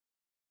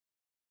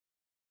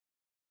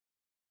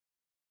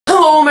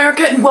Hello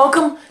America and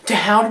welcome to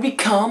How to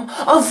Become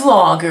a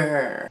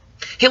Vlogger.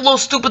 Hello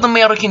stupid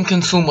American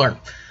consumer.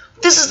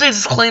 This is a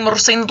disclaimer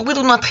saying that we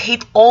do not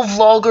hate all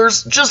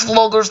vloggers, just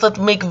vloggers that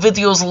make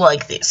videos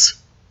like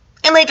this.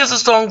 And hate is a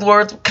strong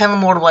word, kinda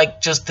more like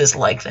just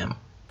dislike them.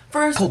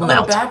 First, a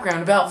little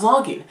background about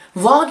vlogging.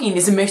 Vlogging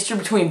is a mixture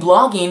between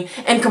blogging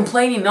and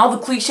complaining and all the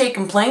cliche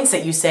complaints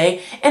that you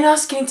say, and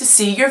us getting to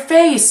see your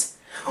face.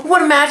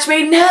 What a match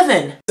made in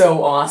heaven!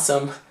 So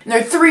awesome. And there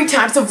are 3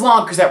 types of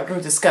vloggers that we're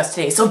going to discuss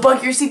today, so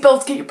buckle your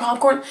seatbelts, get your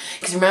popcorn,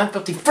 because your mouth's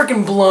about to be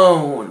freaking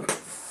blown.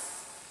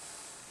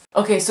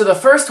 Okay, so the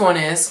first one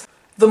is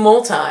the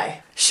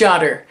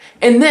multi-shotter.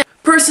 And then,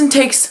 person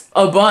takes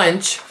a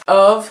bunch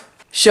of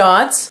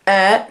shots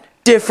at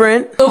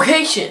different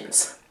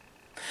locations.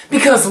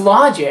 Because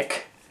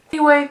logic.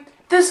 Anyway,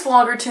 this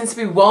vlogger tends to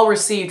be well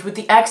received with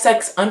the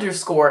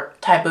XX_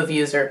 type of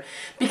user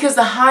because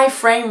the high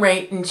frame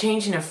rate and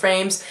changing of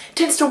frames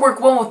tends to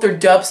work well with their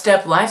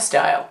dubstep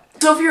lifestyle.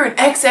 So if you're an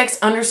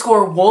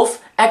XX_wolf,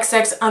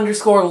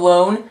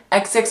 XX_lone,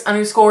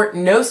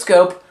 XX_no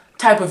scope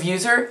type of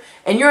user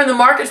and you're in the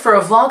market for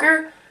a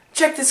vlogger,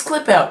 check this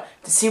clip out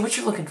to see what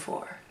you're looking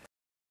for.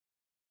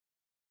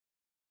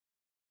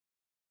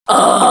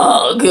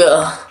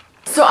 Ugh.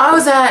 So I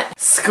was at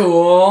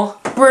school.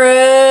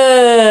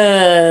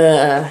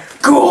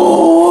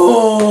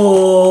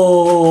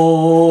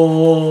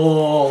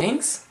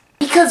 Thanks.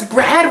 Because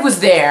Brad was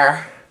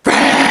there.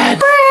 Brad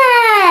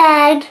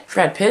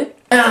Pitt.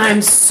 And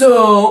I'm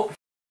so...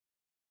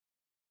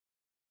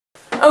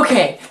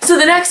 Okay, so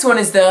the next one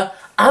is the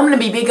I'm gonna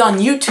be big on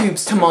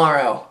YouTubes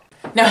tomorrow.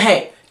 Now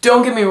hey,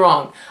 don't get me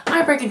wrong.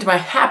 I break into my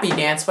happy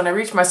dance when I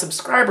reach my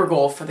subscriber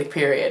goal for the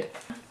period.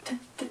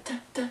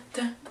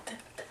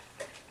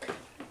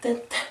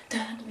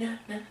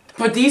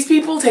 But these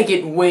people take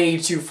it way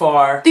too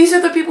far. These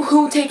are the people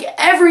who take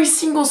every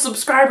single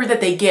subscriber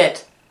that they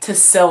get to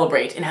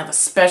celebrate and have a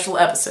special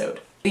episode.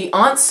 The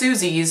Aunt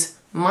Susie's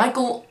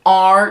Michael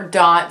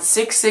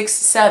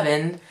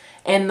R.667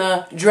 and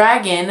the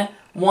Dragon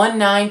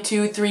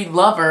 1923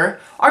 Lover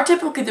are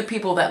typically the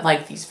people that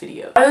like these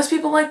videos. Why do those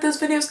people like those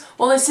videos?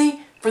 Well, let's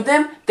see, for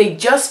them, they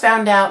just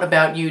found out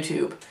about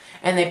YouTube.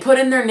 And they put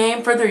in their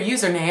name for their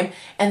username,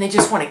 and they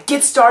just want to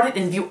get started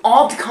and view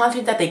all the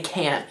content that they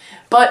can.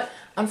 But,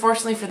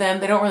 unfortunately for them,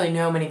 they don't really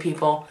know many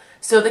people,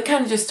 so they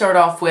kind of just start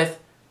off with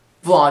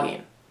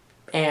vlogging.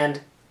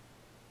 And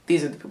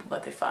these are the people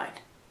that they find.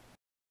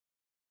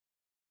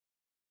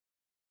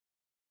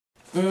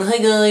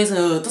 Hey guys,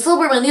 to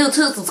celebrate my new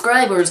 2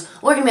 subscribers,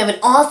 we're going to have an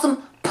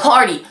awesome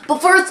party.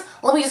 But first,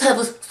 let me just have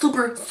this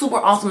super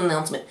awesome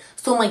announcement.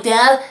 So my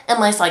dad and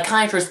my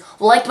psychiatrist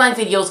liked my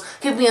videos,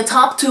 give me a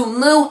top 2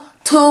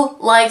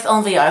 likes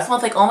on video. I just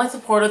want to thank all my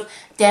supporters,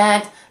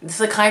 dad, the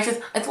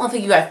psychiatrist. I just want to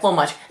thank you guys so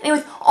much.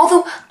 Anyways,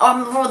 also,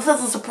 the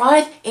sense of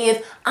surprise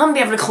is I'm going to be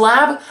having a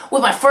collab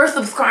with my first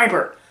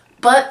subscriber.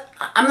 But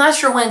I'm not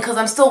sure when, because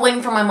I'm still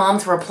waiting for my mom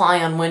to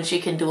reply on when she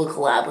can do a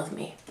collab with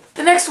me.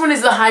 The next one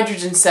is the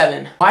Hydrogen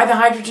 7. Why the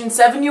Hydrogen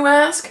 7, you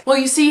ask? Well,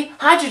 you see,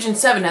 Hydrogen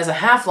 7 has a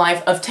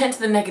half-life of 10 to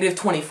the negative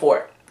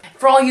 24.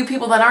 For all you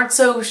people that aren't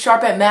so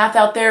sharp at math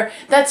out there,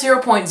 that's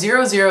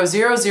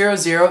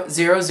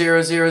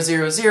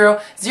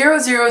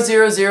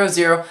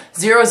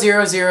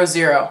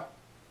 0.000000000000000000000.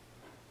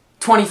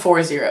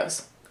 24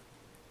 zeros.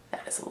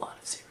 That is a lot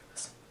of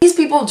zeros. These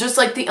people, just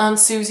like the Aunt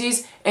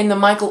Susie's and the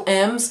Michael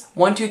M's,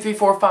 1, 2, 3,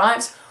 4,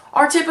 5s,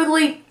 are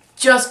typically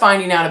just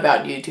finding out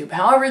about YouTube.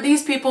 However,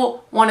 these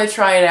people want to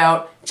try it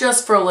out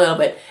just for a little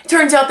bit. It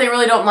turns out they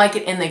really don't like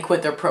it and they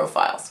quit their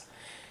profiles.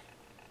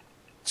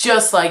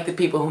 Just like the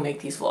people who make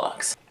these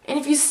vlogs. And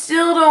if you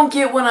still don't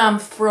get what I'm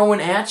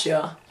throwing at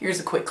you, here's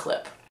a quick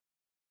clip.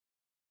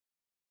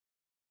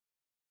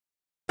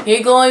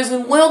 Hey guys,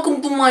 and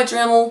welcome to my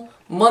channel.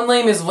 My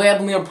name is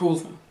Vladimir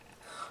Putin.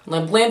 And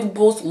I plan to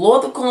post a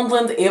lot of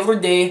content every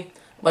day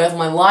about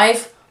my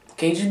life,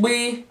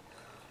 KGB,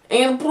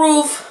 and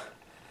proof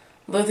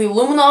that the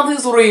Illuminati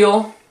is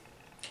real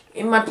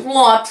in my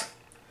plot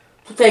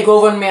to take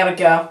over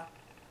America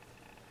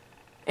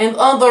and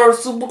other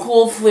super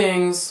cool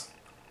things.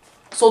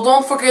 So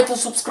don't forget to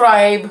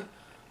subscribe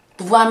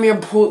to Vladimir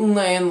Putin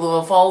and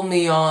follow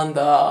me on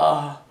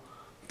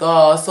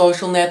the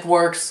social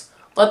networks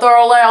that are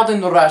allowed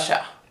in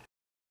Russia.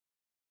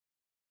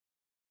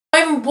 I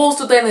haven't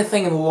posted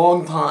anything in a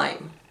long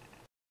time.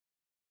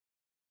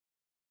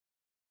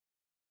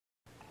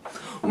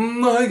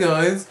 Hi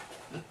guys.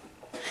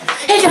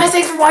 Hey guys,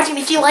 thanks for watching.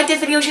 If you liked this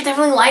video, you should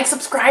definitely like,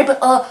 subscribe,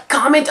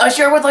 comment,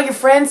 share with all your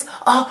friends,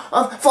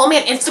 follow me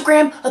on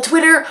Instagram,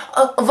 Twitter,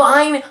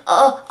 Vine,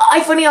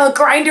 iPhone,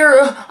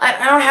 Grindr.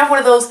 I don't have one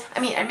of those. I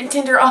mean, I'm in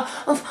Tinder. I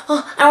don't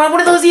have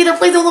one of those either.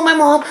 Please don't let my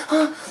mom.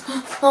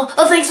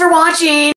 Thanks for watching.